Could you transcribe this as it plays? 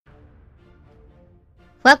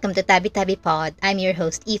Welcome to Tabi Tabi Pod. I'm your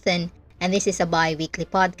host Ethan, and this is a bi-weekly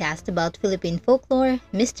podcast about Philippine folklore,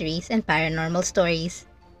 mysteries, and paranormal stories.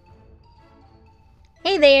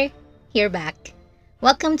 Hey there! You're back.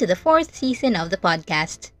 Welcome to the fourth season of the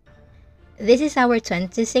podcast. This is our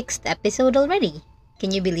 26th episode already.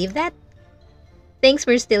 Can you believe that? Thanks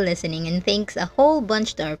for still listening, and thanks a whole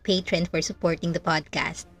bunch to our patron for supporting the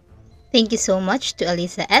podcast. Thank you so much to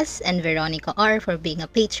Alisa S. and Veronica R. for being a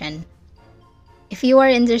patron. If you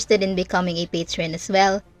are interested in becoming a patron as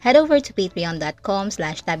well, head over to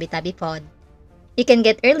patreon.com/tabitabipod. You can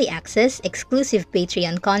get early access, exclusive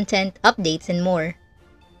Patreon content, updates, and more.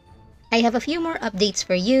 I have a few more updates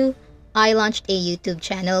for you. I launched a YouTube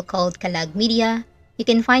channel called Kalag Media. You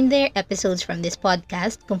can find there episodes from this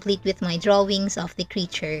podcast complete with my drawings of the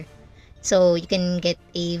creature, so you can get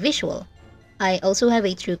a visual. I also have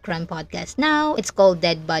a true crime podcast now. It's called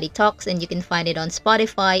Dead Body Talks, and you can find it on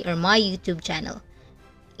Spotify or my YouTube channel.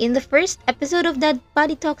 In the first episode of Dead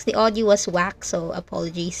Body Talks, the audio was whack, so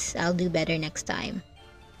apologies. I'll do better next time.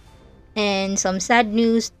 And some sad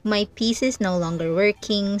news, my PC is no longer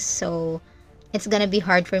working, so it's gonna be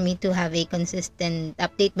hard for me to have a consistent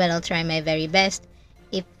update, but I'll try my very best.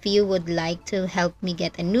 If you would like to help me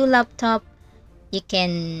get a new laptop, you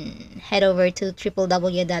can head over to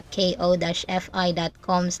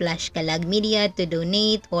www.ko-fi.com/kalagmedia to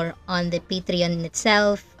donate, or on the Patreon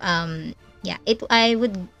itself. I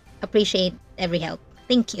would appreciate every help.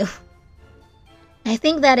 Thank you. I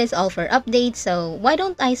think that is all for updates, so why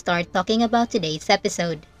don't I start talking about today's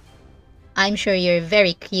episode? I'm sure you're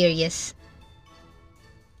very curious.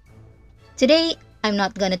 Today, I'm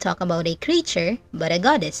not gonna talk about a creature, but a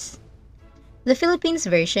goddess. The Philippines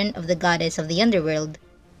version of the goddess of the underworld.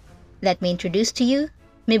 Let me introduce to you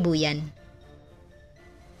Mibuyan.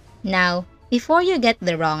 Now, before you get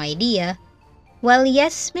the wrong idea, while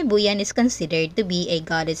yes, Mibuyan is considered to be a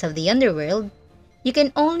goddess of the underworld, you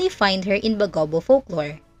can only find her in Bagobo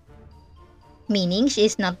folklore. Meaning she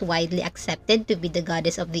is not widely accepted to be the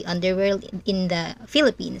goddess of the underworld in the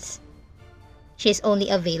Philippines. She is only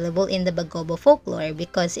available in the Bagobo folklore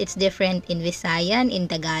because it's different in Visayan, in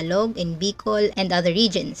Tagalog, in Bicol, and other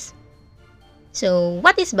regions. So,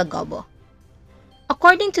 what is Bagobo?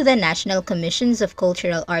 According to the National Commissions of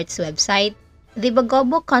Cultural Arts website, the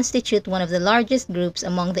Bagobo constitute one of the largest groups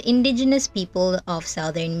among the indigenous people of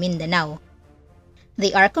southern Mindanao.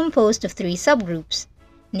 They are composed of three subgroups,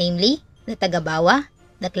 namely the Tagabawa,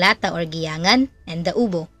 the Klata or Giyangan, and the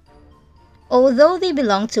Ubo. Although they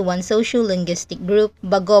belong to one socio-linguistic group,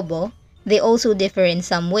 Bagobo, they also differ in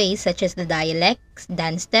some ways, such as the dialects,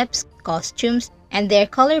 dance steps, costumes, and their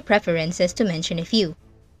color preferences, to mention a few.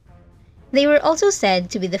 They were also said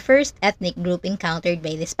to be the first ethnic group encountered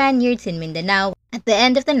by the Spaniards in Mindanao at the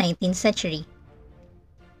end of the 19th century.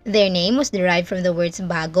 Their name was derived from the words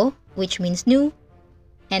bago, which means new,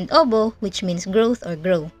 and obo, which means growth or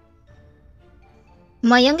grow.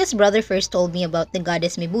 My youngest brother first told me about the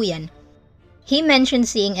goddess Mibuyan. He mentioned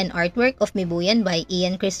seeing an artwork of Mibuyan by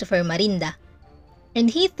Ian Christopher Marinda, and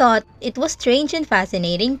he thought it was strange and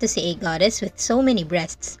fascinating to see a goddess with so many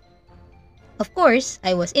breasts. Of course,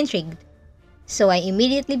 I was intrigued, so I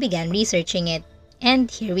immediately began researching it,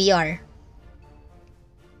 and here we are.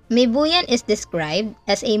 Mibuyan is described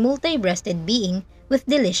as a multi-breasted being with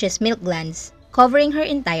delicious milk glands, covering her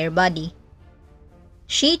entire body.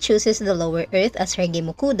 She chooses the lower earth as her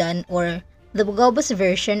Gimukudan, or the Bagobo's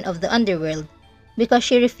version of the underworld, because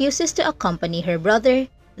she refuses to accompany her brother,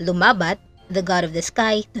 Lumabat, the god of the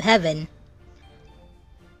sky, to heaven.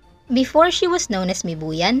 Before she was known as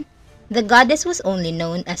Mibuyan, the goddess was only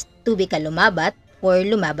known as Tubika Lumabat, or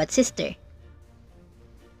Lumabat's sister.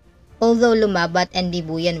 Although Lumabat and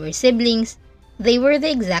Mibuyan were siblings, they were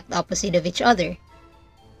the exact opposite of each other.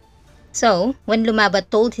 So, when Lumabat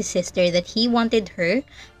told his sister that he wanted her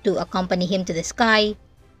to accompany him to the sky,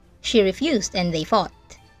 she refused and they fought.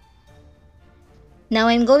 Now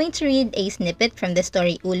I'm going to read a snippet from the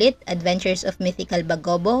story Ulit, Adventures of Mythical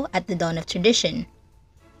Bagobo at the Dawn of Tradition.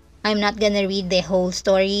 I'm not gonna read the whole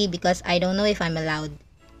story because I don't know if I'm allowed.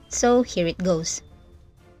 So here it goes.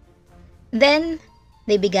 Then,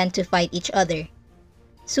 they began to fight each other.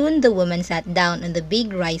 Soon the woman sat down on the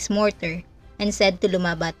big rice mortar and said to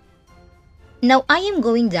Lumabat, "Now I am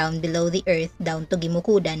going down below the earth down to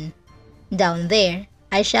Gimukudan. Down there,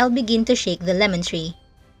 I shall begin to shake the lemon tree.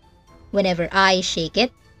 Whenever I shake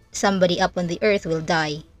it, somebody up on the earth will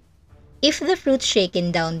die. If the fruit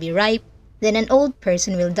shaken down be ripe, then an old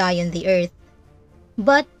person will die on the earth.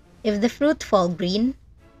 But if the fruit fall green,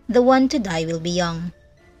 the one to die will be young."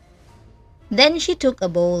 Then she took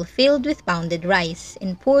a bowl filled with pounded rice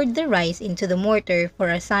and poured the rice into the mortar for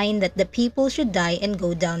a sign that the people should die and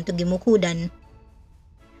go down to Gimukudan.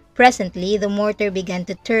 Presently, the mortar began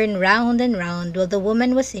to turn round and round while the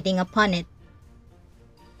woman was sitting upon it.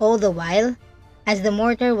 All the while, as the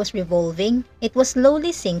mortar was revolving, it was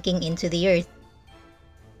slowly sinking into the earth.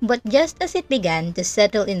 But just as it began to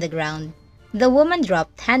settle in the ground, the woman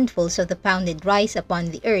dropped handfuls of the pounded rice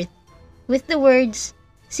upon the earth, with the words,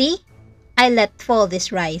 "See, I let fall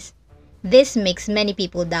this rice. This makes many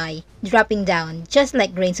people die, dropping down just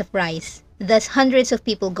like grains of rice. Thus hundreds of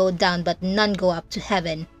people go down but none go up to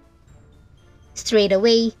heaven." Straight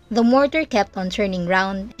away, the mortar kept on turning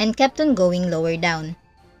round and kept on going lower down,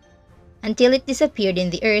 until it disappeared in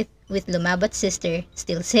the earth with Lumabat's sister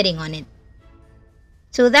still sitting on it.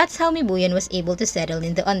 So that's how Mibuyan was able to settle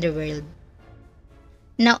in the underworld.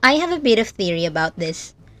 Now I have a bit of theory about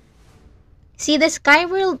this. See, the sky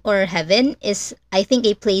world or heaven is, I think,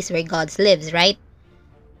 a place where gods lives, right?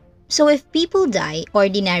 So if people die,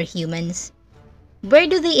 ordinary humans, where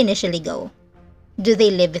do they initially go? Do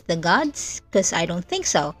they live with the gods? Because I don't think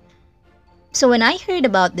so. So when I heard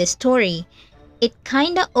about this story, it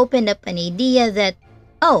kinda opened up an idea that,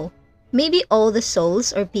 oh, maybe all the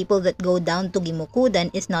souls or people that go down to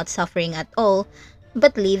Gimukudan is not suffering at all,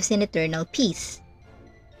 but lives in eternal peace.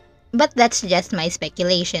 But that's just my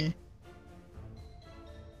speculation.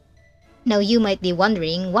 Now you might be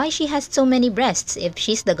wondering why she has so many breasts if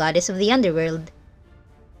she's the goddess of the underworld.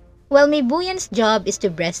 Well, Mibuyan's job is to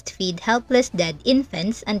breastfeed helpless dead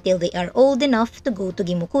infants until they are old enough to go to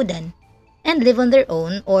Gimukudan and live on their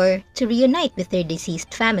own or to reunite with their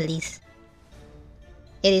deceased families.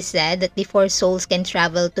 It is said that before souls can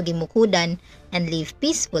travel to Gimukudan and live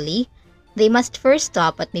peacefully, they must first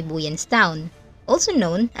stop at Mibuyan's town, also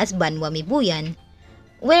known as Banwa Mibuyan,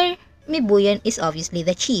 where Mibuyan is obviously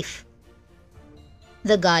the chief.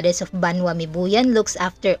 The goddess of Banwa Mibuyan looks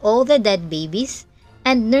after all the dead babies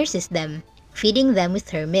and nurses them, feeding them with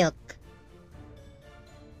her milk.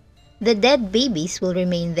 The dead babies will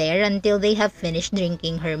remain there until they have finished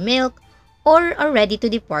drinking her milk or are ready to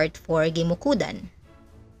depart for Gimukudan.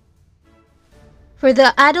 For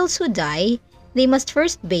the adults who die, they must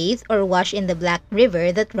first bathe or wash in the black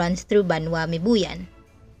river that runs through Banwa Mibuyan.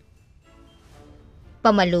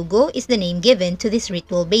 Pamalugo is the name given to this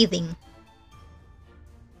ritual bathing.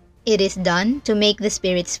 It is done to make the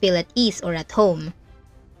spirits feel at ease or at home.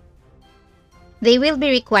 They will be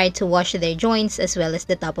required to wash their joints as well as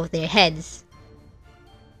the top of their heads.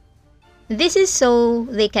 This is so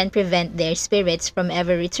they can prevent their spirits from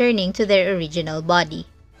ever returning to their original body.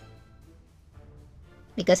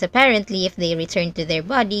 Because apparently if they return to their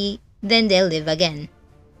body, then they'll live again.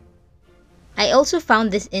 I also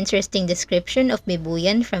found this interesting description of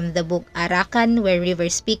Mibuyan from the book Arakan, where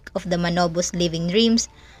rivers speak of the Manobos living dreams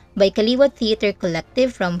by Kaliwa Theater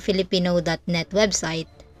Collective from Filipino.net website.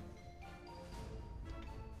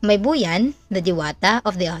 Mibuyan, the Diwata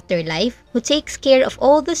of the afterlife, who takes care of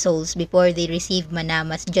all the souls before they receive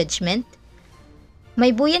Manama's judgment.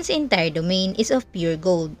 Mibuyan's entire domain is of pure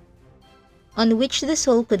gold, on which the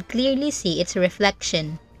soul could clearly see its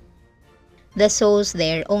reflection. The souls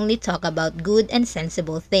there only talk about good and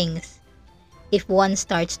sensible things. If one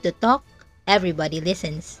starts to talk, everybody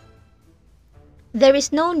listens. There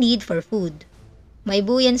is no need for food.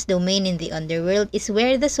 Mibuyan's domain in the underworld is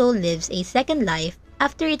where the soul lives a second life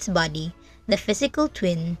after its body, the physical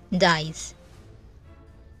twin, dies.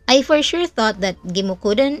 I for sure thought that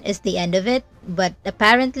Gimukudan is the end of it, but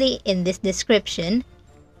apparently in this description,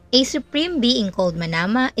 a supreme being called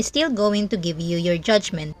Manama is still going to give you your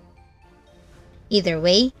judgment. Either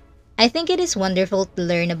way, I think it is wonderful to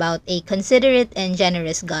learn about a considerate and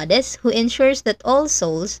generous goddess who ensures that all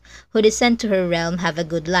souls who descend to her realm have a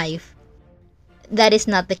good life. That is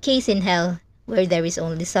not the case in hell, where there is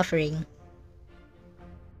only suffering.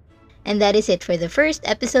 And that is it for the first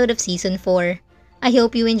episode of Season 4. I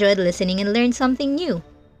hope you enjoyed listening and learned something new.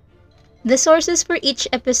 The sources for each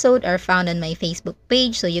episode are found on my Facebook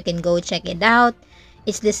page, so you can go check it out.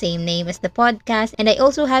 It's the same name as the podcast, and I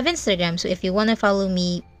also have Instagram, so if you want to follow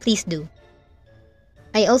me, please do.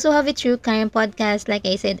 I also have a true crime podcast, like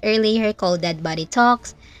I said earlier, called Dead Body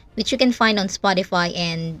Talks, which you can find on Spotify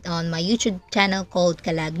and on my YouTube channel called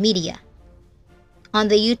Kalag Media. On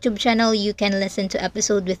the YouTube channel, you can listen to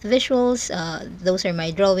episodes with visuals. Those are my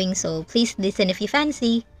drawings, so please listen if you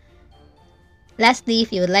fancy. Lastly,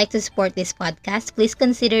 if you would like to support this podcast, please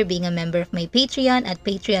consider being a member of my Patreon at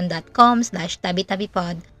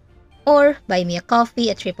patreon.com/tabitabipod or buy me a coffee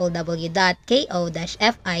at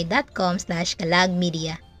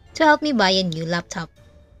www.ko-fi.com/kalagmedia to help me buy a new laptop.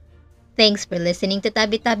 Thanks for listening to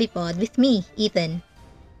Tabi Tabi Pod with me, Ethan.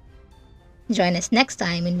 Join us next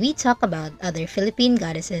time when we talk about other Philippine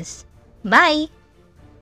goddesses. Bye!